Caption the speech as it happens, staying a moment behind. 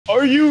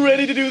Are you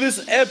ready to do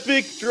this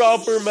epic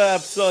dropper map,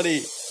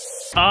 Sonny?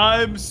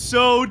 I'm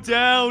so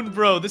down,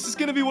 bro. This is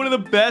gonna be one of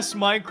the best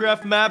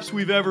Minecraft maps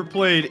we've ever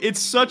played. It's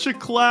such a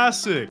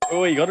classic. Oh,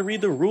 wait, you gotta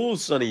read the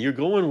rules, Sonny. You're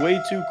going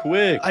way too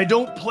quick. I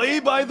don't play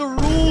by the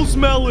rules,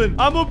 Melon.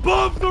 I'm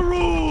above the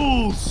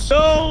rules.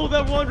 No,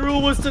 that one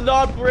rule was to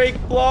not break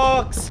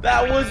blocks.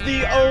 That was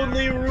the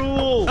only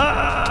rule.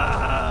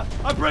 Ah!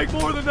 I break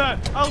more than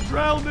that. I'll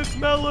drown this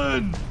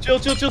melon. Chill,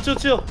 chill, chill, chill,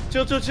 chill.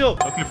 Chill, chill, chill.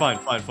 Okay, fine.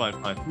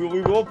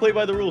 We won't play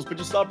by the rules, but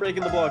just stop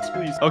breaking the blocks,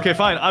 please. Okay,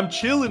 fine. I'm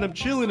chilling.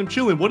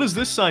 What does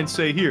this sign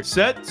say here?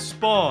 Set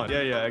spawn.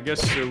 Yeah. I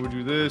guess we'll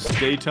do this.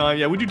 Daytime.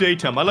 Yeah, we do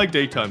daytime. I like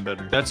daytime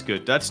better. That's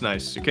good. That's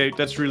nice. Okay,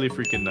 that's really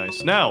freaking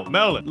nice. Now,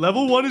 Melon.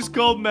 Level 1 is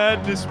called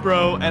Madness,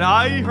 bro. And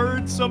I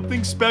heard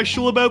something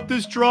special about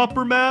this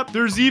dropper map.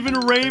 There's even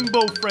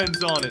rainbow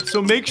friends on it.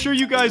 So make sure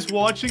you guys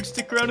watching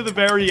stick around to the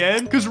very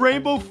end, because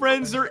rainbow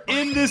friends are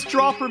in this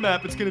dropper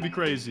map. It's gonna be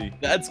crazy.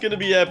 That's gonna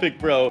be epic,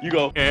 bro. You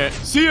go.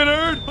 See ya,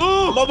 nerd.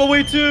 Oh, I'm on my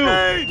way too.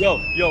 Hey. Yo,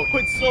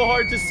 it's so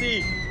hard to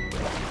see.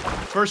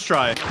 First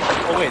try.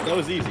 Oh, wait, that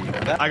was easy.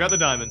 I got the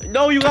diamond.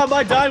 No, you got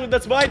my diamond.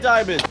 That's my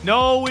diamond.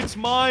 No, it's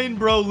mine,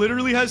 bro.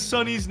 Literally has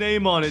Sunny's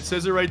name on it. It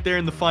says it right there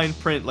in the fine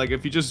print. Like,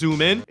 if you just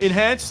zoom in.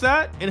 Enhance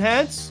that.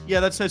 Enhance.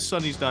 Yeah, that says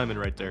Sunny's diamond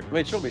right there.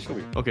 Wait, show me.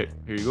 Okay,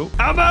 here you go.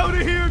 I'm out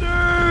of here,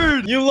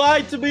 nerd! You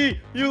lied to me.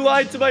 You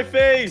lied to my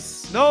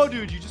face. No,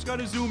 dude, you just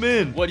gotta zoom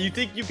in. What, do you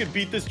think you can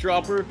beat this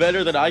dropper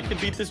better than I can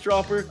beat this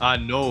dropper? I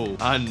know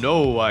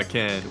I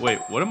can. Wait,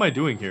 what am I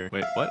doing here?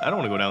 Wait, what? I don't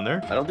want to go down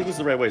there. I don't think this is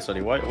the right way,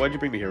 Sonny. Why'd you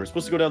bring me here? We're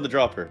supposed to go down the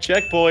dropper.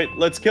 Checkpoint.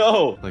 Let's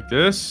go. Like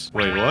this?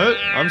 Wait, what?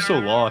 I'm so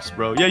lost,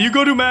 bro. Yeah, you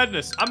go do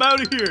madness. I'm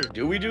out of here.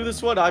 Do we do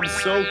this one? I'm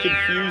so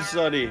confused,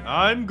 Sonny.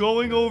 I'm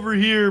going over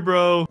here,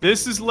 bro.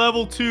 This is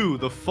level 2,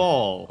 the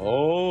fall.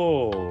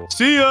 Oh.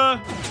 See ya.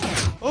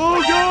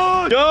 Oh,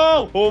 God.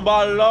 No. Oh,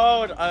 my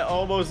Lord. I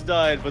almost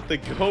died, but the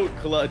goat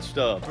clutched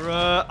up.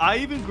 Bruh, I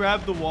even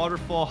grabbed the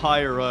waterfall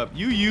higher up.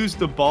 You used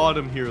the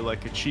bottom here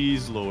like a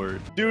cheese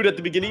lord. Dude, at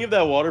the beginning of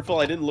that waterfall,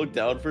 I didn't look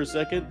down for a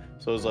second.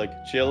 So I was like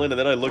chilling, and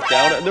then I looked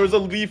down, and there was a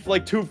leaf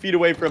like 2 feet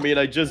away from me, and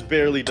I just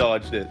barely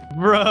dodged it.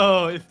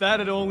 Bro, if that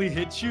had only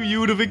hit you,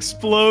 you would have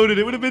exploded.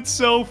 It would have been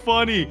so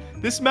funny.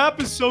 This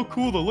map is so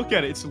cool, though. Look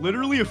at it. It's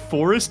literally a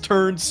forest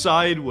turned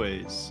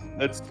sideways.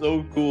 That's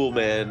so cool,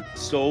 man.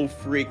 So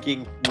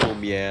freaking cool,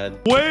 man.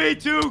 Way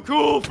too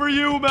cool for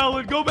you,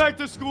 Melon. Go back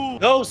to school.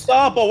 No,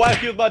 stop. I'll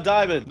whack you with my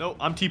diamond. No,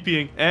 I'm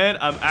TPing, and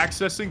I'm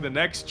accessing the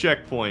next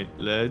checkpoint.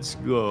 Let's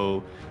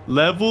go.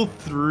 Level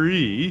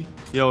 3.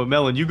 Yo,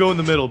 Melon, you go in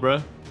the middle,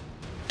 bruh.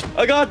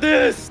 I got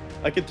this.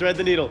 I can thread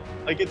the needle.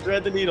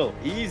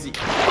 Easy.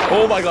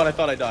 Oh my God, I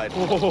thought I died.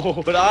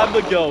 Oh, but I'm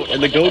the goat,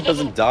 and the goat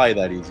doesn't die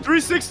that easy.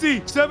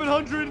 360,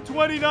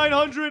 720,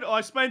 900. Oh,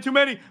 I spent too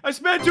many. Oh,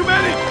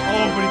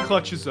 but he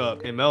clutches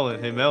up. Hey,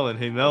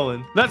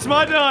 Melon. That's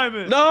my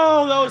diamond.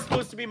 No, that was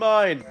supposed to be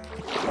mine.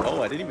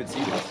 Oh, I didn't even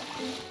see that.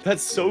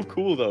 That's so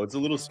cool, though. It's a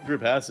little secret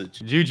passage.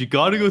 Dude, you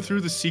gotta go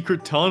through the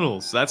secret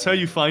tunnels. That's how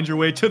you find your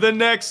way to the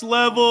next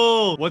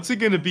level. What's it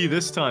gonna be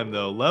this time,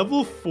 though?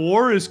 Level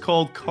 4 is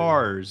called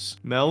Cars.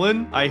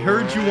 Melon, I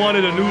heard you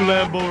wanted a new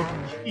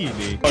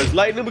Lamborghini. Cars,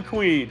 Lightning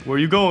McQueen. Where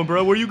you going,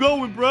 bro? Where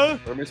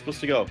Where am I supposed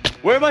to go?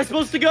 Where am I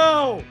supposed to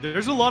go?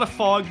 There's a lot of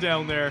fog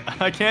down there.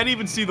 I can't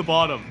even see the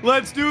bottom.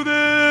 Let's do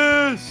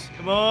this.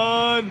 Come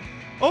on.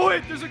 Oh,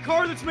 wait, there's a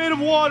car that's made of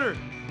water.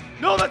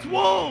 No, that's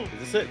wool!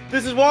 Is this it?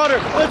 This is water!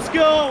 Let's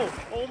go!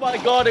 Oh my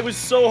God, it was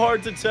so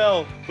hard to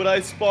tell, but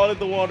I spotted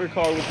the water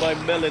car with my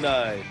melon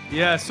eye.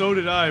 Yeah, so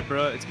did I,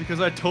 bro. It's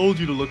because I told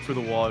you to look for the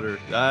water.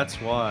 That's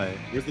why.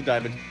 Where's the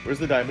diamond? Where's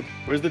the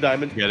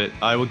diamond? Get it.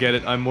 I will get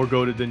it. I'm more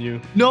goated than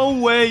you. No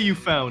way you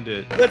found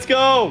it. Let's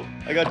go!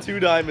 I got 2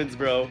 diamonds,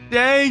 bro.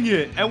 Dang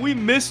it! And we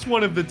missed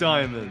one of the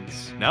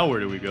diamonds. Now where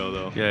do we go,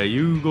 though? Yeah,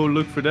 you go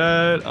look for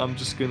that. I'm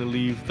just gonna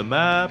leave the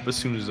map as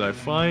soon as I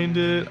find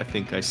it. I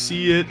think I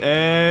see it,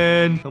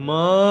 and... Come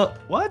on.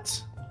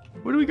 What?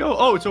 Where do we go?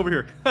 Oh, it's over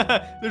here.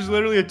 There's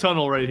literally a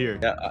tunnel right here.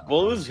 Yeah,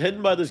 well, it was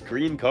hidden by this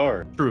green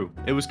car. True.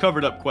 It was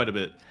covered up quite a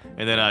bit.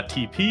 And then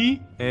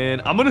TP,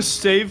 and I'm gonna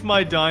save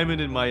my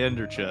diamond in my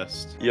ender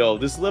chest. Yo,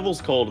 this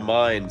level's called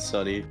mine,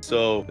 Sonny.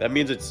 So that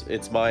means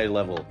it's my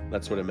level.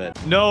 That's what it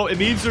meant. No, it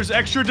means there's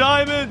extra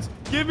diamonds.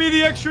 Give me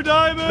the extra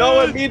diamond.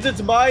 No, it means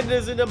it's mine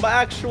isn't an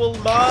actual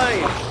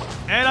mine.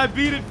 And I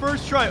beat it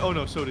first try. Oh,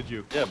 no, so did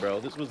you. Yeah, bro,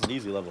 this was an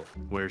easy level.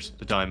 Where's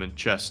the diamond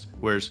chest?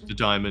 Where's the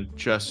diamond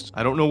chest?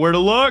 I don't know where to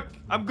look.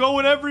 I'm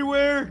going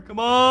everywhere. Come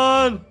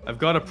on. I've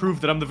got to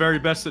prove that I'm the very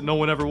best that no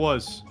one ever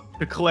was.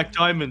 To collect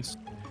diamonds.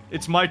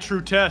 It's my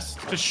true test.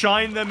 To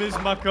shine them is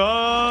my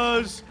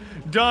cause.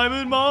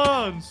 Diamond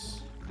Mons.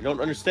 You don't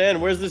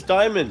understand. Where's this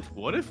diamond?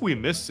 What if we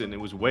missed it and it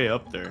was way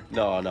up there?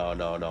 No.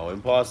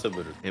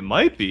 Impossible. It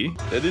might be.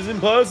 That is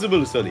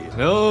impossible, Sonny.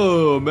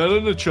 No,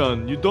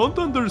 Melona-chan, you don't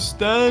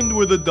understand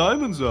where the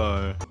diamonds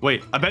are.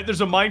 Wait, I bet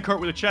there's a minecart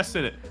with a chest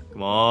in it.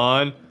 Come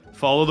on.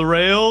 Follow the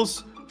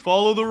rails.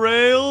 Follow the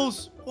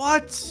rails.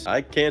 What?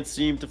 I can't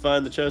seem to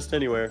find the chest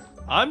anywhere.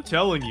 I'm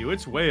telling you,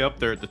 it's way up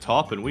there at the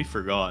top and we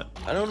forgot.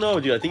 I don't know,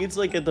 dude. I think it's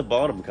like at the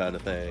bottom kind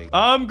of thing.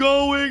 I'm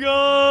going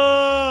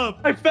up!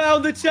 I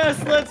found the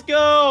chest. Let's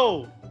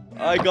go.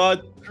 I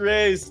got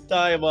Trace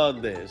time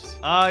on this.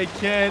 I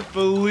can't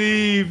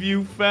believe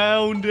you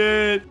found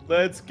it.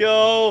 Let's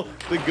go.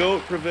 The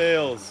goat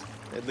prevails.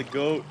 And the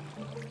goat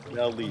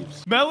now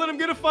leaves. Melon, I'm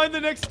gonna find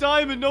the next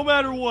diamond no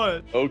matter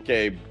what.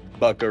 Okay,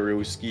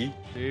 Buckarooski.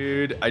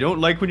 Dude, I don't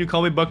like when you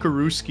call me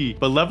Buckarooski,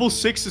 but level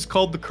 6 is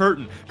called the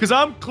curtain, because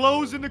I'm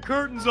closing the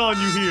curtains on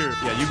you here.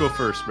 Yeah, you go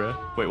first, bruh.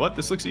 Wait, what?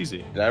 This looks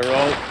easy. Did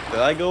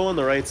I go on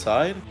the right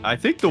side? I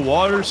think the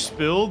water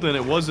spilled and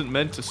it wasn't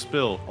meant to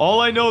spill.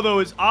 All I know, though,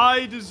 is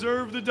I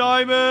deserve the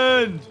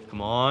diamond.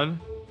 Come on.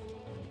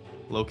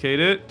 Locate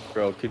it.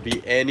 Bro, it could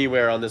be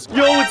anywhere on this.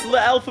 Yo, it's the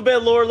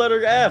alphabet lower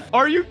letter F.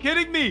 Are you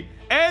kidding me?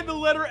 And the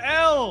letter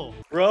L.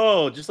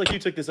 Bro, just like you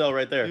took this L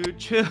right there. Dude,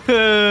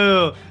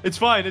 chill. It's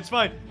fine. It's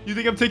fine. You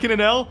think I'm taking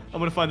an L? I'm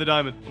gonna find the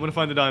diamond. I'm gonna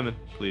find the diamond.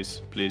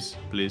 Please, please,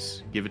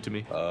 please, give it to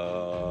me.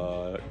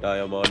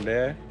 Diamond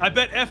there. I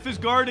bet F is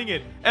guarding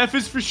it. F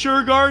is for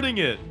sure guarding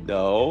it.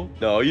 No,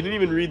 you didn't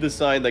even read the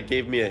sign that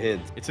gave me a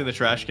hint. It's in the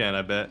trash can,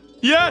 I bet.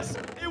 Yes,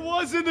 it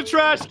was in the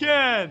trash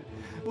can.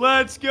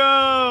 Let's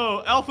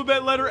go!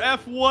 Alphabet letter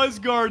F was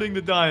guarding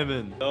the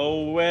diamond.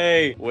 No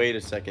way. Wait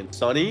a second.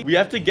 Sonny, we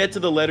have to get to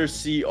the letter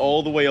C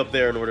all the way up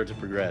there in order to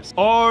progress.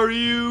 Are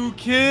you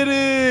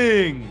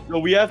kidding? So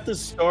we have to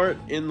start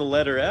in the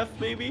letter F,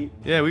 maybe?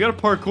 Yeah, we got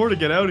to parkour to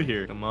get out of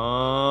here. Come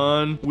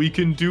on. We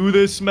can do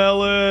this,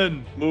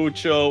 Melon.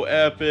 Mucho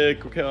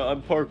epic. Okay,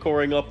 I'm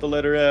parkouring up the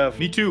letter F.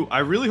 Me too. I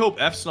really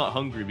hope F's not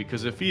hungry,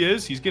 because if he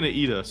is, he's going to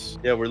eat us.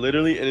 Yeah, we're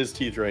literally in his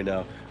teeth right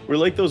now. We're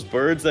like those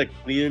birds that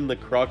clean the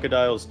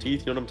crocodile's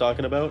teeth. You know what I'm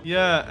talking about?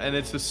 Yeah, and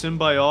it's a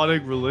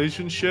symbiotic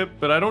relationship,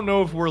 but I don't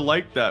know if we're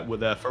like that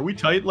with F. Are we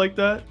tight like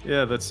that?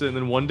 Yeah, that's it. And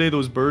then one day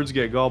those birds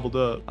get gobbled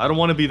up. I don't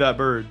want to be that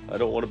bird. I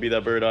don't want to be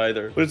that bird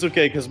either. But it's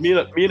okay, because me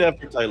and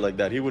F are tight like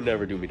that. He would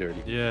never do me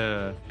dirty.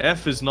 Yeah.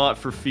 F is not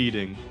for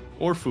feeding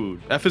or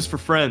food. F is for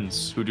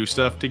friends who do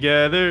stuff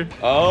together.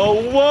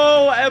 Oh,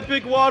 whoa!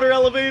 Epic water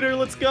elevator.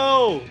 Let's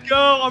go.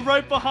 Go. I'm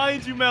right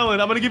behind you,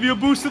 Melon. I'm going to give you a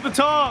boost at the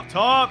top.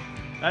 Top.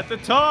 At the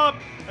top!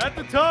 At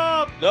the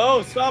top!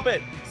 No, stop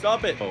it!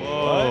 Stop it!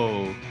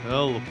 Oh,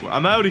 hell.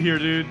 I'm out of here,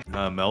 dude.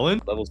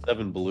 Melon? Level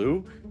 7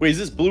 blue? Wait, is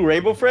this blue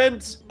rainbow,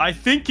 friends? I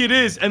think it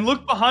is. And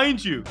look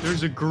behind you.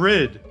 There's a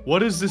grid. What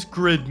does this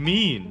grid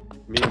mean?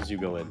 It means you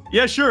go in.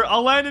 Yeah, sure.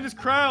 I'll land in his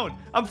crown.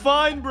 I'm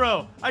fine,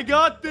 bro. I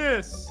got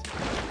this.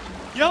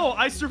 Yo,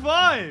 I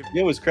survived.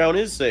 Yo, his crown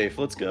is safe.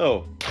 Let's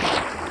go.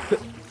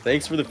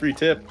 Thanks for the free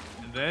tip.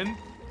 And then...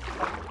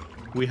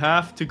 we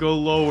have to go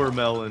lower,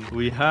 Melon.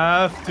 We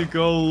have to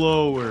go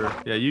lower.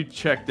 Yeah, you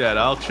check that.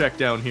 I'll check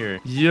down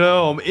here.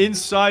 Yo, I'm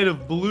inside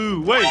of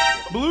blue. Wait,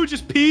 blue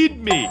just peed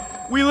me.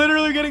 We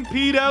literally are getting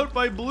peed out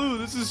by blue.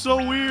 This is so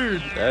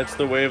weird. That's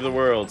the way of the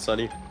world,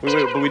 Sonny.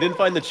 Wait, but we didn't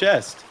find the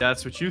chest.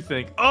 That's what you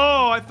think.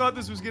 Oh, I thought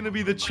this was going to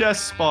be the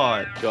chest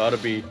spot. Gotta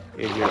be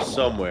in here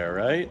somewhere,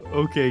 right?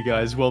 Okay,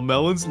 guys. While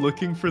Melon's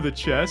looking for the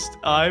chest,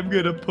 I'm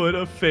going to put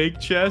a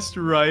fake chest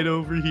right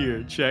over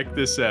here. Check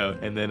this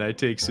out. And then I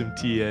take some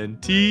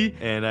TNT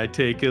and I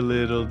take a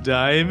little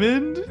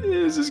diamond.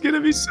 This is going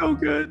to be so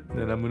good.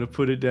 Then I'm going to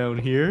put it down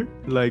here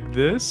like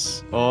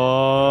this.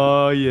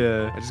 Oh,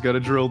 yeah. I just got to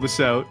drill this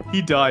out.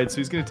 He died, so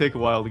he's going to take a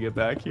while to get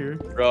back here.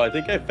 Bro, I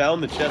think I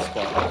found the chest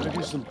spot. I'm gonna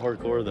do some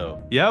parkour,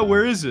 though. Yeah,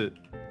 where is it?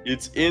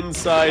 It's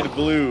inside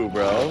blue,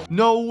 bro.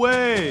 No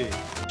way.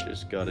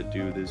 Just gotta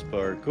do this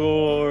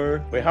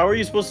parkour. Wait, how are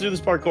you supposed to do this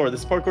parkour?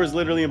 This parkour is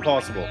literally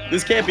impossible.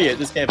 This can't be it.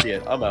 This can't be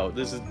it. I'm out.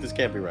 This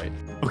can't be right.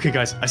 Okay,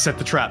 guys, I set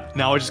the trap.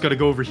 Now I just gotta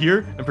go over here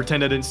and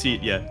pretend I didn't see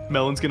it yet.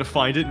 Melon's gonna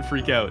find it and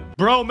freak out.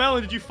 Bro,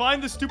 Melon, did you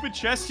find the stupid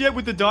chest yet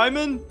with the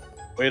diamond?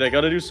 Wait, I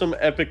gotta do some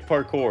epic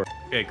parkour.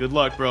 Okay, good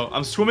luck, bro.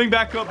 I'm swimming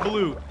back up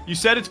blue. You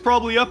said it's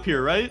probably up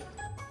here, right?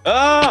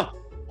 Ah!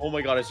 Oh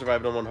my god, I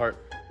survived on one heart.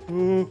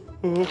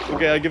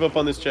 Okay, I give up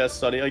on this chest,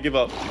 Sonny. I give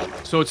up.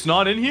 So it's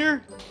not in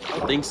here? I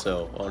don't think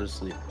so,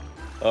 honestly.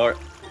 Alright.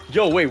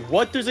 Yo, wait,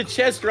 what? There's a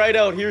chest right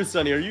out here,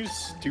 Sonny. Are you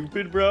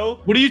stupid, bro?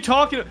 What are you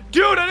talking about?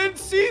 Dude, I didn't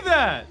see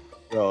that!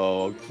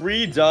 Bro,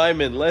 free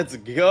diamond. Let's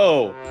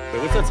go.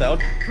 Wait, what's that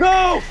sound?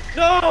 No!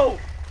 No!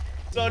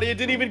 Sonny, it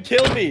didn't even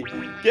kill me.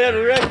 Get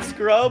wrecked,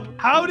 scrub.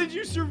 How did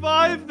you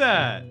survive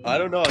that? I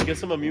don't know. I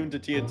guess I'm immune to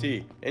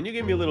TNT. And you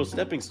gave me a little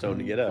stepping stone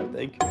to get out.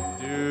 Thank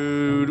you.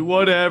 Dude,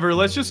 whatever.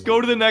 Let's just go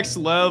to the next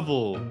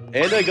level.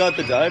 And I got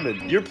the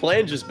diamond. Your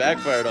plan just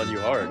backfired on you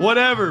hard.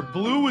 Whatever.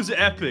 Blue was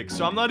epic,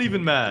 so I'm not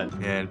even mad.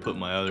 And put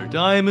my other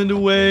diamond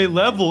away.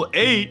 Level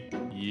 8.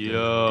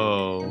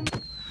 Yo.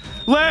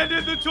 Land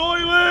in the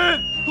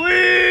toilet!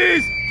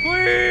 Please!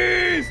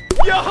 Please!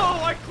 Yo,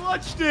 I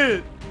clutched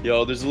it!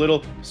 Yo, there's a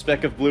little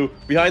speck of blue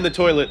behind the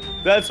toilet.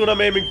 That's what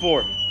I'm aiming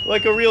for.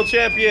 Like a real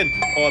champion.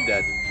 Oh, I'm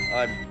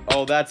dead.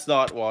 Oh, that's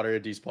not water.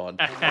 It despawned.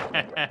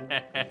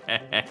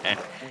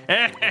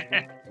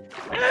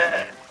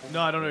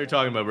 No, I don't know what you're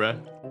talking about, bruh.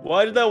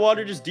 Why did that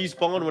water just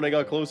despawn when I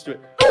got close to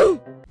it?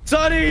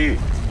 Sonny!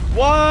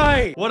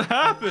 Why? What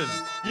happened?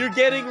 You're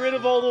getting rid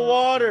of all the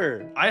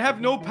water. I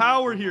have no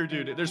power here,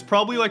 dude. There's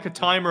probably like a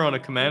timer on a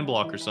command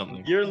block or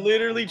something. You're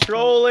literally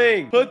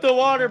trolling. Put the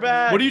water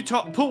back. What are you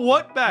talking? Put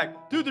what back?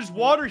 Dude, there's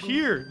water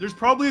here. There's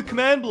probably a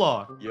command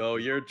block. Yo,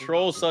 you're a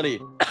troll,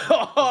 Sonny.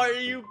 Are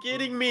you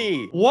kidding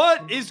me?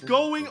 What is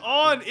going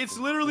on? It's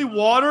literally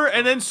water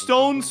and then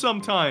stone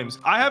sometimes.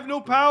 I have no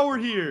power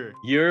here.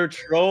 You're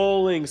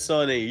trolling,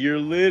 Sonny. You're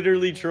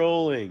literally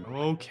trolling.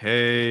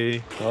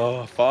 Okay.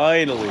 Oh,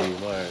 finally.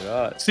 My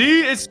God.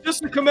 See, it's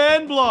just a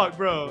command block,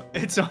 bro.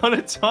 It's on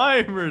a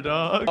timer,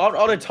 dog.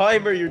 On a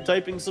timer, you're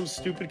typing some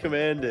stupid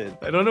command in.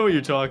 I don't know what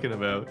you're talking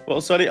about. Well,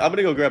 Sonny, I'm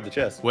gonna go grab the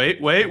chest.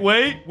 Wait.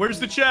 Where's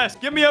the chest?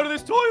 Get me out of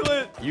this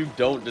toilet. You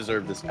don't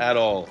deserve this at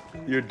all.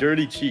 You're a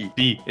dirty cheat.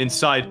 Be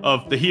inside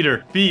of the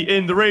heater. Be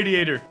in the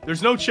radiator.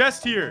 There's no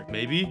chest here.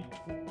 Maybe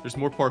there's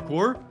more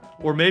parkour?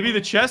 Or maybe the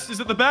chest is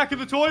at the back of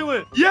the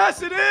toilet.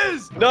 Yes, it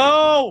is.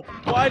 No!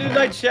 Why didn't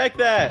I check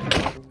that?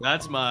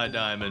 That's my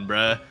diamond,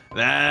 bruh.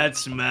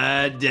 That's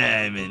my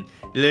diamond.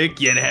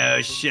 Look at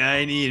how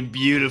shiny and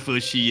beautiful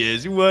she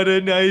is. What a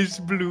nice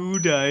blue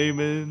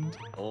diamond.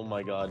 Oh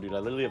my God, dude. I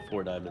literally have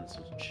 4 diamonds.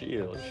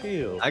 Chill,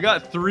 chill. I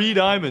got 3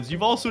 diamonds.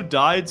 You've also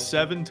died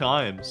 7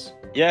 times.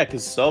 Yeah,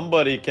 because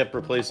somebody kept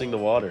replacing the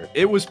water.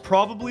 It was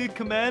probably a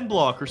command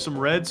block or some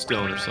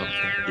redstone or something.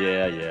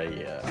 Yeah.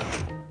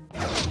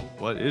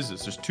 What is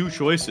this? There's 2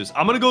 choices.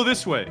 I'm gonna go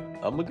this way.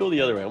 I'm gonna go the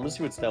other way. I'm gonna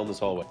see what's down this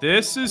hallway.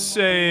 This is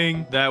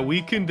saying that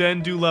we can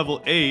then do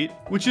level 8,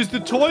 which is the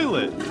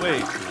toilet.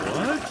 Wait,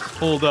 what?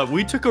 Hold up.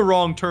 We took a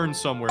wrong turn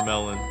somewhere,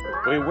 Melon.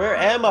 Wait, where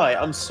am I?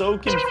 I'm so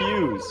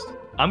confused.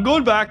 I'm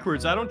going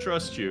backwards. I don't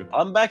trust you.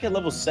 I'm back at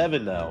level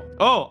 7 now.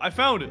 Oh, I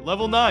found it.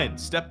 Level 9.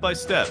 Step by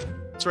step.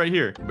 It's right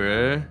here.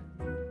 Bruh.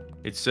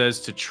 It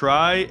says to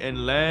try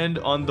and land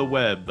on the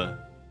web.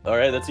 All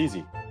right, that's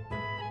easy.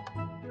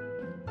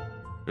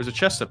 There's a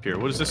chest up here.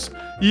 What is this?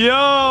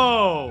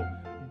 Yo!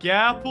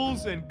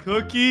 Gapples and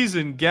cookies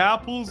and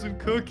gapples and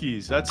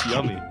cookies. That's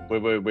yummy.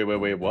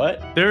 Wait,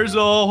 what? There's a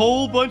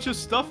whole bunch of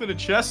stuff in a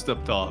chest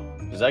up top.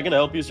 Is that gonna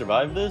help you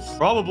survive this?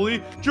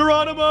 Probably.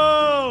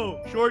 Geronimo!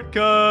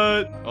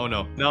 Shortcut! Oh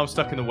no, now I'm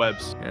stuck in the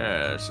webs.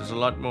 Yes, there's a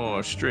lot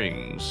more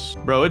strings.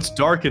 Bro, it's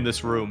dark in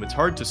this room. It's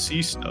hard to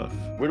see stuff.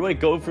 Where do I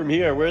go from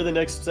here? Where are the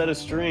next set of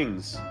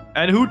strings?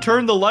 And who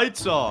turned the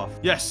lights off?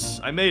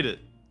 Yes, I made it.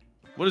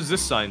 What does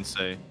this sign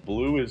say?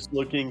 Blue is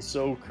looking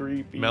so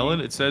creepy. Melon,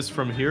 it says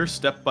from here,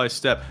 step by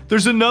step.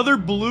 There's another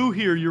blue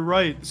here. You're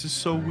right. This is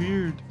so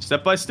weird.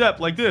 Step by step,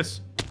 like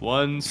this.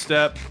 1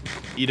 step,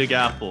 eat a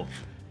gapple.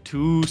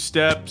 2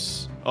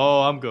 steps.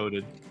 Oh, I'm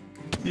goated.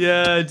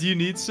 Yeah, do you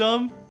need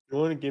some? You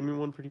want to give me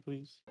one, pretty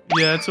please?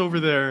 Yeah, it's over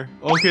there.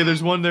 Okay,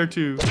 there's one there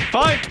too.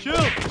 Fine, chill.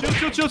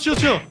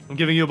 I'm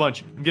giving you a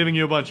bunch. I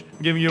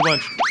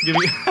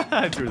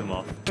threw them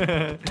off.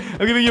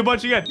 I'm giving you a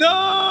bunch again.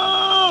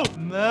 No!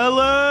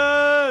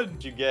 Melon!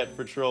 What you get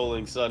for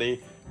trolling, Sonny?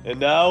 And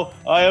now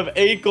I have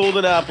 8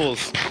 golden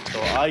apples.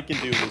 So I can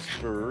do this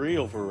for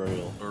real. For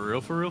real?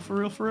 For real.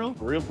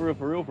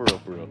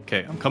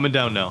 Okay, I'm coming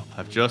down now.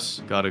 I've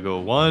just got to go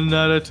one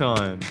at a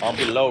time. I'll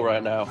be low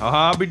right now.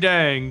 I'll be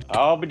danged.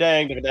 I'll be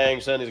danged if a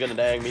dang son is gonna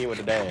dang me with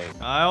a dang.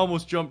 I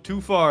almost jumped too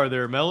far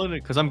there, Melon,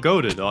 because I'm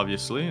goated,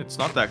 obviously. It's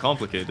not that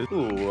complicated.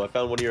 Ooh, I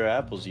found one of your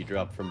apples you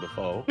dropped from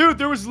before. Dude,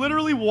 there was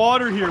literally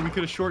water here. We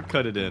could have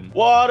shortcutted in.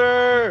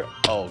 Water!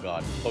 Oh,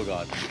 God.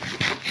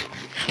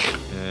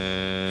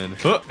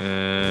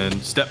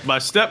 And step by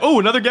step. Oh,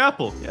 another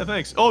gapple. Yeah,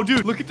 thanks. Oh,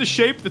 dude, look at the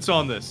shape that's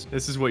on this.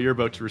 This is what you're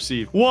about to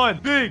receive. 1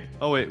 big.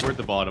 Oh, wait, we're at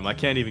the bottom. I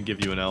can't even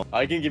give you an L.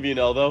 I can give you an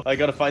L, though. I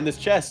gotta find this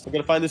chest.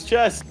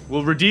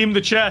 We'll redeem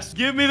the chest.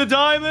 Give me the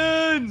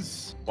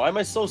diamonds. Why am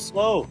I so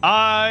slow?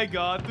 I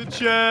got the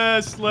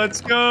chest. Let's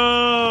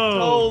go.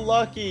 So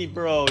lucky,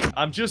 bro.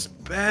 I'm just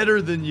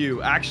better than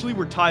you. Actually,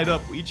 we're tied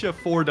up. We each have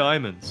 4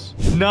 diamonds.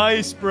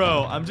 Nice,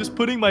 bro. I'm just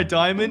putting my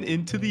diamond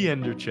into the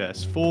ender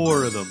chest.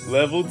 4 of them.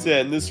 Level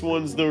 10. This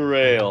one's the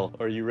rail.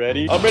 Are you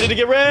ready? I'm ready to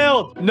get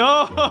railed.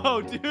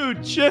 No,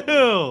 dude,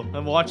 chill.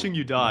 I'm watching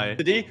you die.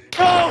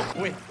 No!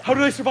 Wait, how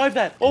did I survive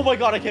that? Oh my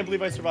God, I can't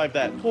believe I survived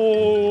that.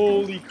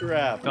 Holy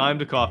crap. Time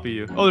to copy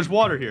you. Oh, there's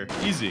water here.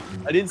 Easy.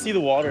 I didn't see the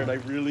water and I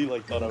really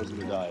thought I was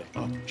gonna die.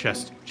 Oh,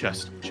 chest. I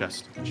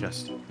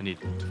need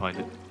to find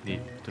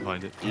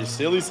it. You're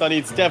silly, Sonny.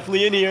 It's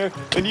definitely in here.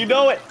 And you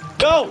know it.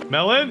 No!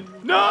 Melon?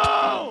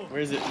 No!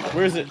 Where is it?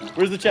 Where's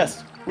the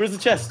chest? You're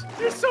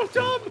so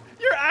dumb.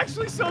 You're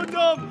actually so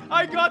dumb.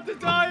 I got the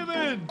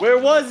diamond. Where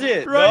was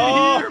it?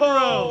 Right here,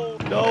 bro.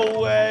 No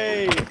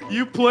way.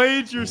 You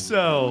played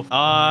yourself.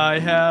 I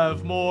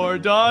have more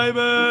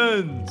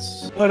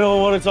diamonds. I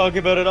don't want to talk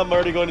about it. I'm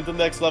already going into the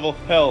next level.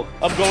 Hell.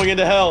 I'm going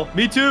into hell.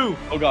 Me too.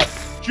 Oh, God.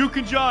 Juke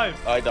and jive.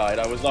 I died.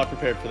 I was not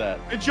prepared for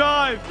that. And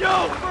jive.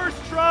 Yo, first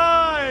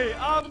try. way!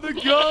 I'm the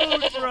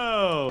GOAT,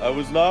 bro! I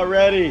was not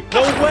ready.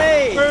 No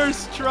way!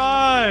 First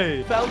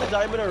try! Found the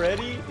diamond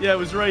already? Yeah, it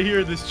was right here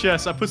in this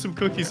chest. I put some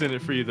cookies in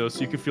it for you, though,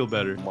 so you can feel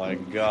better. Oh my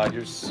god,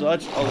 you're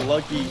such a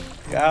lucky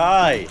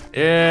guy.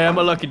 Yeah, I'm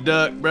a lucky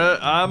duck, bro.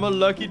 I'm a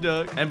lucky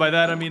duck. And by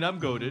that, I mean I'm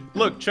goated.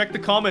 Look, check the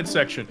comment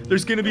section.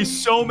 There's gonna be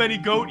so many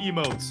goat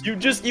emotes.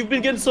 You've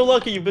been getting so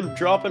lucky. You've been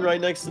dropping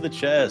right next to the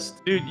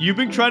chest. Dude, you've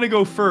been trying to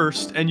go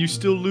first, and you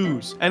still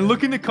lose. And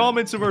look in the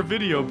comments of our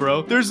video,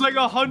 bro. There's like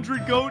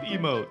 100 goat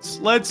emotes.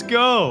 Let's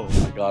go.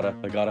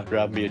 I gotta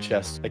grab me a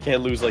chest. I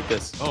can't lose like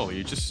this. Oh,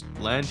 you just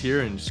land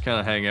here and just kind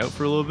of hang out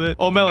for a little bit?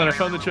 Oh, Melon, I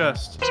found the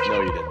chest.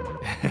 No, you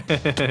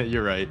didn't.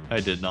 You're right. I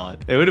did not.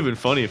 It would have been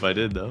funny if I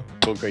did, though.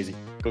 Go crazy.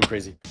 Go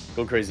crazy.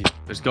 Go crazy.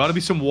 There's got to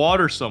be some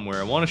water somewhere.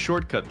 I want to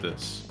shortcut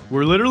this.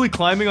 We're literally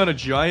climbing on a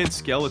giant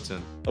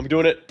skeleton. I'm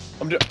doing it.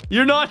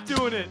 You're not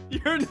doing it.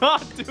 You're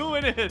not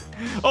doing it.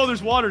 Oh,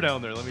 there's water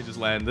down there. Let me just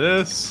land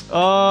this.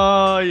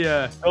 Oh,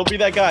 yeah. Don't be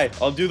that guy.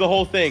 I'll do the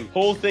whole thing.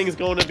 Whole thing is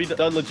going to be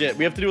done legit.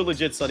 We have to do it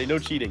legit, Sonny. No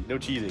cheating. No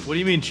cheating. What do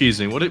you mean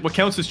cheesing? What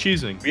counts as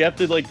cheesing? We have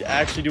to, like,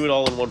 actually do it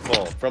all in one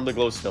fall from the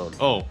glowstone.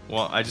 Oh,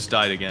 well, I just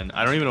died again.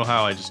 I don't even know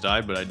how I just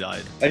died, but I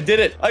died. I did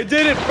it. I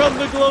did it from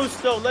the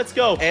glowstone. Let's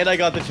go. And I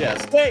got the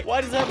chest. Wait,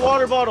 why does it have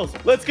water bottles?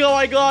 Let's go.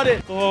 I got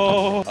it.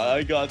 Oh,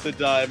 I got the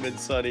diamond,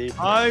 Sonny.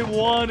 I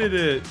wanted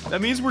it.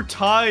 That means we're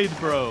tied,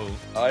 bro.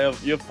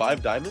 You have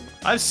 5 diamonds?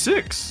 I have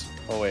 6.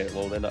 Oh, wait.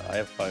 Well, then I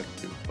have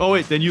 5 too. Oh,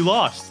 wait. Then you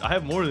lost. I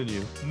have more than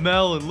you.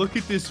 Melon, look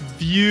at this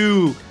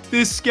view.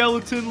 This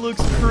skeleton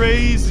looks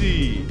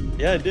crazy.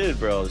 Yeah, it did,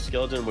 bro. The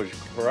skeleton was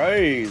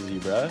crazy,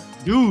 bro.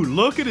 Dude,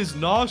 look at his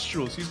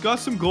nostrils. He's got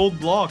some gold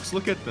blocks.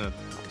 Look at them.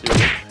 Dude.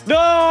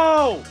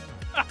 No!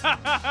 Look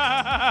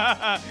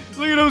at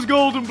those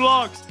golden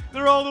blocks.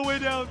 They're all the way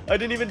down. I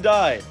didn't even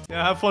die.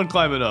 Yeah, have fun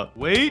climbing up.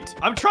 Wait,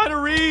 I'm trying to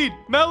read.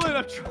 Melon,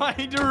 I'm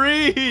trying to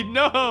read.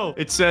 No.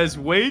 It says,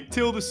 wait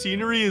till the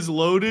scenery is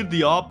loaded.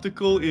 The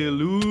optical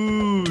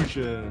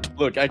illusion.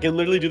 Look, I can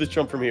literally do this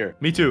jump from here.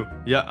 Me too.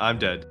 Yeah, I'm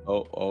dead.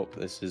 Oh,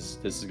 this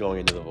is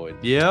going into the void.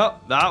 Yeah,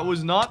 that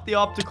was not the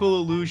optical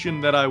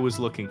illusion that I was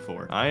looking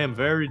for. I am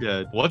very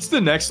dead. What's the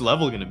next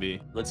level gonna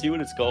be? Let's see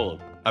what it's called.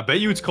 I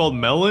bet you it's called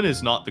Melon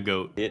is not the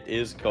GOAT. It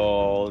is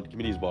called... Give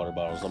me these water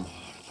bottles. I'm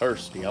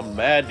thirsty. I'm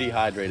mad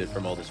dehydrated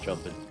from all this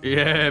jumping.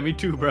 Yeah, me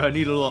too, bro. I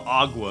need a little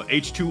agua.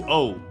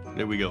 H2O.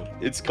 There we go.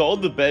 It's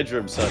called the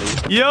bedroom, Sonny.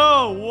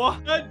 Yo,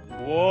 what?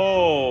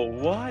 Whoa,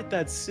 what?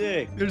 That's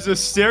sick. There's a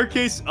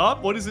staircase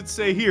up. What does it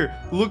say here?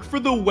 Look for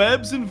the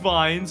webs and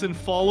vines and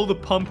follow the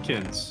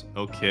pumpkins.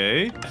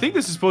 Okay. I think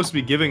this is supposed to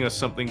be giving us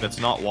something that's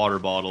not water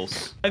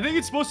bottles. I think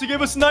it's supposed to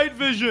give us night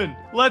vision.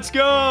 Let's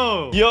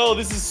go. Yo,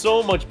 this is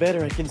so much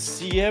better. I can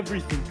see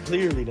everything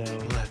clearly now.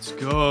 Let's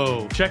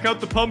go. Check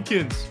out the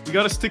pumpkins. We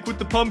gotta stick with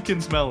the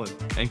pumpkins, Melon.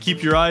 And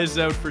keep your eyes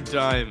out for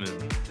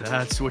diamond.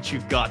 That's what you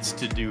got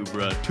to do,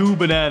 bruh. 2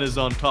 bananas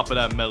on top of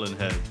that melon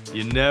head.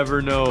 You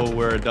never know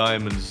where a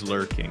diamond is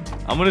lurking.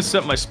 I'm gonna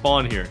set my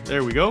spawn here.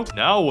 There we go.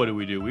 Now what do?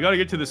 We gotta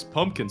get to this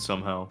pumpkin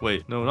somehow.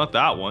 Wait, no, not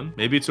that one.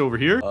 Maybe it's over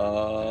here?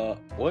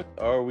 What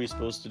are we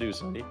supposed to do,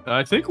 Sonny?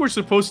 I think we're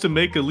supposed to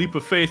make a leap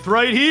of faith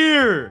right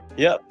here.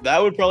 Yep,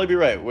 that would probably be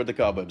right, where the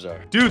cobwebs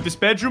are. Dude, this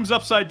bedroom's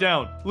upside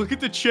down. Look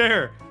at the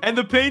chair. And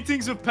the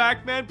paintings of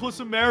Pac-Man plus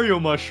a Mario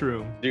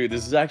mushroom. Dude,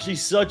 this is actually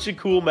such a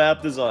cool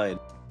map design.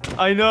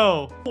 I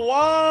know.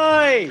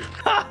 Why?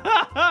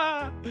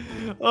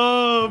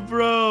 Oh,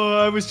 bro.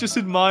 I was just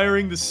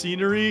admiring the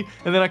scenery,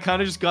 and then I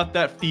kind of just got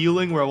that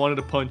feeling where I wanted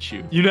to punch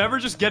you. You never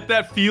just get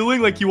that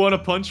feeling like you want to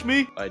punch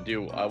me? I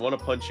do. I want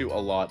to punch you a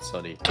lot,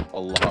 Sonny. A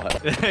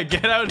lot.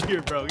 Get out of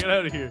here, bro. Get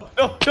out of here.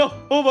 No, no.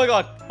 Oh, my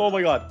God. Oh,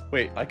 my God.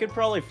 Wait, I could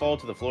probably fall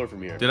to the floor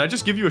from here. Did I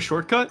just give you a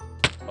shortcut?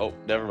 Oh,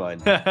 never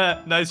mind.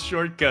 Nice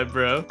shortcut,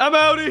 bro. I'm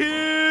out of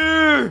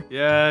here.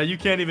 Yeah, you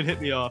can't even hit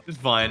me off. Just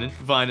vining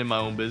my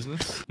own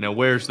business. Now,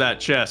 where's that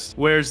chest?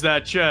 Where's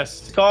that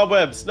chest?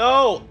 Cobwebs.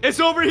 No. It's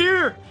over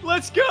here.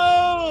 Let's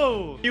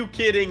go. You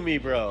kidding me,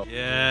 bro?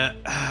 Yeah,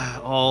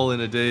 all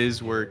in a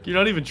day's work. You're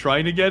not even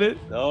trying to get it?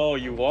 No,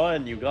 you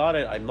won. You got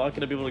it. I'm not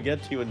going to be able to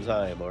get to you in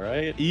time, all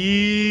right?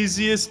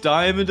 Easiest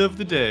diamond of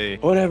the day.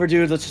 Whatever,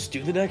 dude. Let's just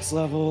do the next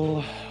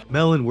level.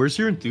 Melon, where's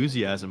your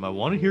enthusiasm? I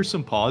want to hear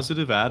some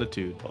positive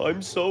attitude.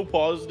 I'm so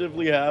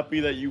positively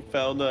happy that you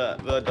found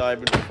the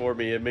diamond before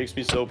me. It makes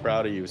me so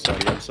proud of you,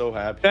 Sonny. I'm so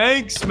happy.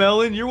 Thanks,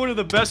 Melon. You're one of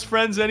the best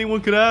friends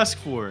anyone could ask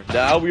for.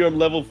 Now we are on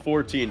level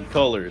 14,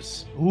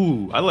 colors.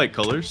 Ooh, I like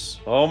colors.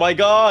 Oh my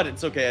God,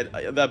 it's okay.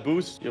 That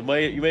boost, you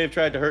may have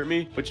tried to hurt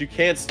me, but you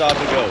can't stop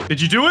the GOAT.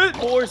 Did you do it?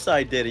 Of course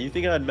I did it. You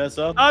think I'd mess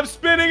up? I'm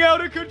spinning out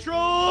of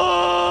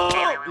control.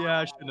 Yeah,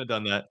 I shouldn't have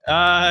done that.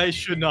 I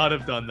should not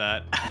have done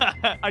that.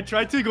 I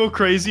tried to go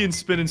crazy and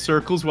spin in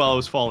circles while I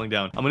was falling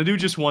down. I'm gonna do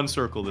just one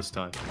circle this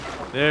time.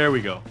 There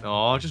we go.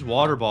 Oh, just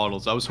water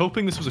bottles. I was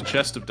hoping this was a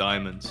chest of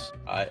diamonds.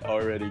 I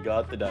already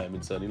got the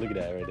diamond, Sonny. Look at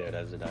that right there.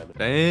 That's a diamond.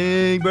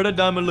 Dang, bro, that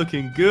diamond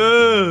looking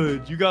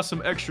good. You got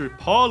some extra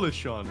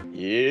polish on it.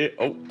 Yeah.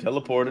 Oh,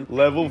 teleporting.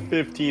 Level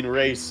 15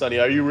 race, Sonny.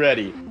 Are you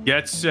ready?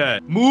 Get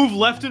set. Move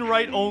left and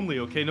right only,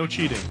 okay? No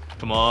cheating.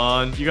 Come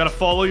on. You gotta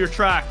follow your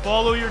track.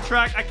 Follow your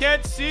track. I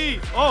can't see.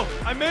 Oh,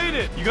 I made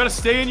it. You gotta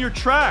stay in your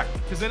track,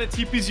 because then it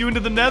TPs you into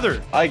the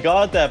nether. I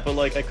got that, but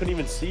like I couldn't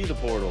even see the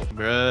portal.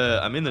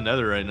 Bruh, I'm in the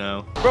nether right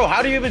now. Bro,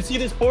 how do you even see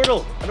this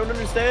portal? I don't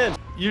understand.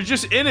 You're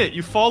just in it.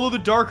 You follow the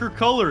darker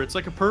color. It's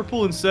like a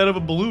purple instead of a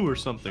blue or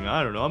something.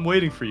 I don't know. I'm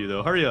waiting for you,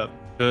 though. Hurry up.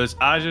 Because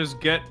I just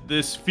get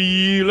this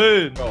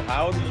feeling. Bro,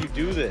 how did you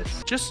do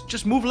this?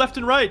 Just move left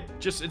and right.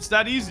 It's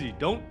that easy.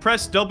 Don't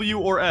press W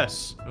or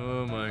S.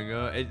 Oh my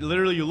god.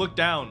 Literally, you look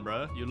down,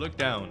 bruh. You look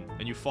down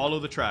and you follow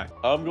the track.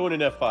 I'm going in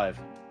F5.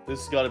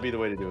 This has got to be the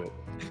way to do it.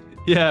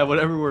 Yeah,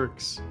 whatever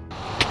works.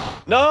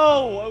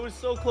 No, I was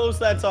so close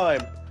that time.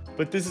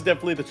 But this is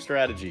definitely the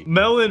strategy.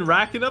 Melon,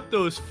 racking up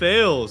those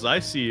fails. I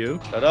see you.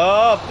 Shut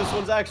up. This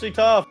one's actually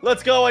tough.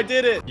 Let's go. I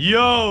did it.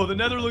 Yo, the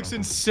nether looks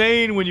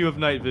insane when you have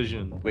night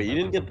vision. Wait, you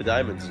didn't get the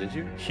diamonds, did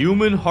you?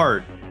 Human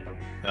heart.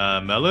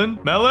 Melon?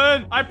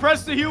 Melon! I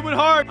pressed the human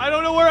heart! I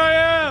don't know where I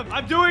am!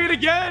 I'm doing it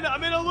again!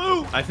 I'm in a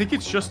loop! I think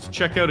it's just to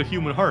check out a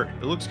human heart.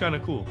 It looks kind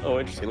of cool. Oh,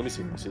 interesting. Let me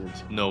see.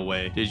 No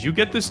way. Did you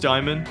get this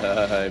diamond?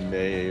 I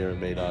may or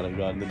may not have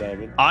gotten the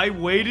diamond. I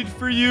waited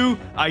for you.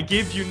 I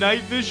gave you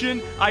night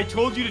vision. I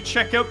told you to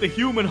check out the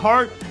human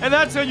heart. And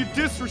that's how you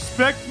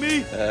disrespect me?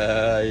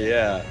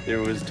 Yeah.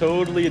 There was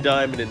totally a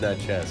diamond in that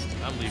chest.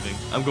 I'm leaving.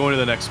 I'm going to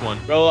the next one.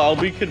 Bro, I'll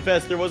be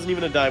confessed. There wasn't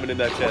even a diamond in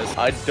that chest.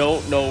 I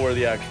don't know where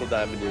the actual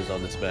diamond is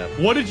on this map.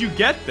 What did you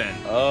get then?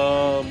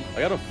 I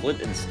got a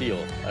flint and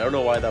steel. I don't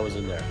know why that was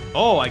in there.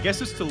 Oh, I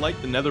guess it's to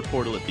light the nether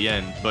portal at the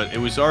end, but it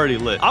was already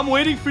lit. I'm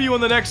waiting for you on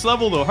the next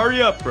level, though.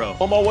 Hurry up, bro.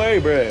 On my way,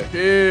 bro.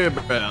 Yeah,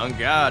 bro. On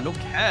God, no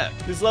cap.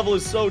 This level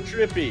is so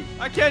trippy.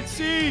 I can't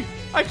see.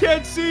 I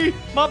can't see.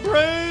 My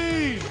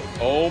brain.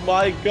 Oh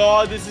my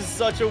god, this is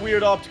such a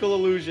weird optical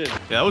illusion. Yeah,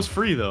 that was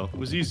free, though. It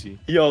was easy.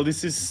 Yo,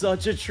 this is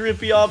such a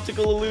trippy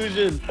optical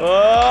illusion.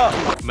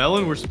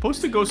 Melon, we're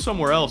supposed to go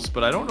somewhere else,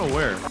 but I don't know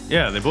where.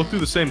 Yeah, they both do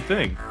the same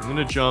thing. I'm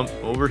gonna jump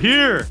over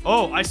here.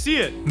 Oh, I see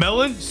it.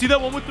 Melon, see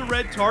that one with the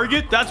red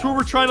target? That's where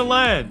we're trying to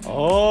land.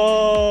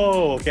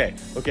 Oh, okay.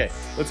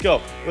 Let's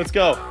go.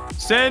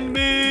 Send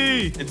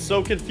me. It's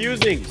so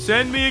confusing.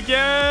 Send me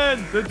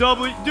again. The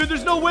W. Dude,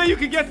 there's no way you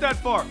can get that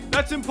far.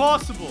 That's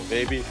impossible.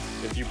 Maybe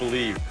if you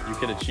believe, you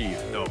can achieve.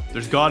 No,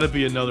 there's got to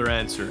be another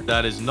answer.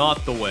 That is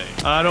not the way.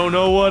 I don't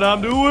know what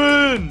I'm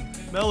doing.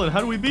 Melon,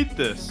 how do we beat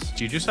this?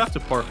 Do you just have to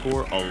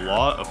parkour a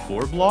lot of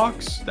 4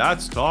 blocks?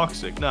 That's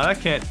toxic. No,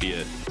 that can't be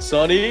it.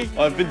 Sonny,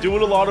 I've been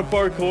doing a lot of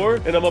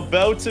parkour, and I'm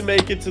about to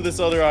make it to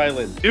this other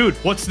island. Dude,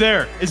 what's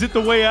there? Is it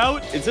the way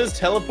out? It says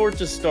teleport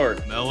to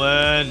start.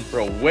 Melon.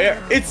 Bro, where?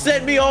 It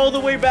sent me all the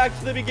way back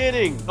to the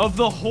beginning. Of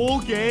the whole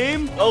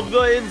game? Of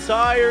the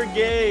entire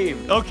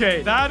game.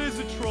 Okay, that is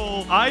a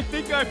troll. I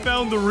think I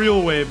found the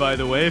real way, by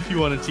the way, if you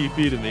want to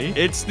TP to me.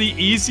 It's the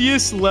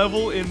easiest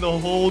level in the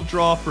whole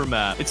dropper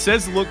map. It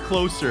says look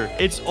closer.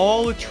 It's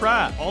all a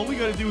trap. All we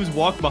gotta do is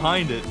walk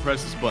behind it and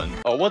press this button.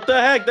 Oh, what the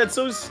heck? That's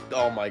so...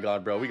 Oh my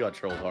god, bro. We got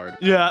trolled hard.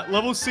 Yeah,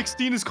 level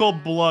 16 is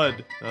called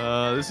blood.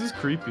 This is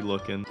creepy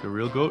looking. The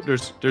real goat.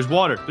 There's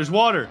water. There's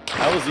water.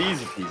 That was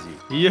easy peasy.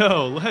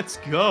 Yo, let's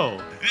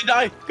go. And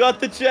I got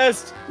the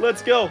chest.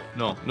 Let's go.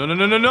 No.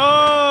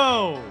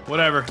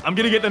 Whatever. I'm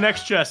gonna get the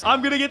next chest.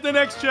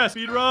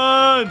 Speed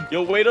run.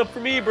 Yo, wait up for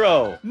me,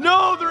 bro.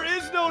 No, there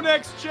is no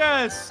next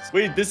chest.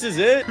 Wait, this is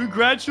it?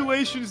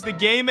 Congratulations. The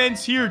game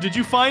ends here. Did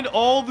you find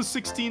all the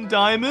 16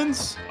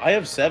 diamonds? I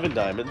have 7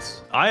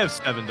 diamonds. I have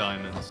 7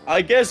 diamonds.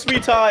 I guess we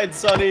tied,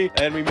 Sonny,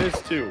 and we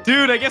missed 2.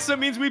 Dude, I guess that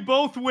means we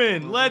both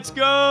win. Let's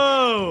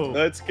go.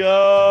 Let's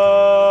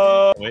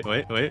go. Wait.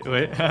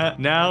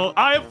 Now,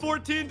 I have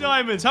 14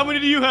 diamonds. How many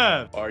do you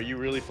have? Are you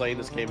really playing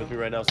this game with me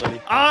right now, Sonny?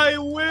 I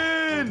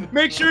win.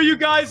 Make sure you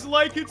guys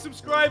like and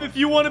subscribe if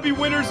you want to be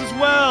winners as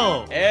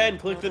well. And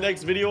click the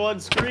next video on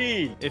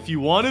screen if you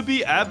want to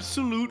be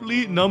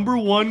absolutely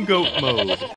 #1 goat mode.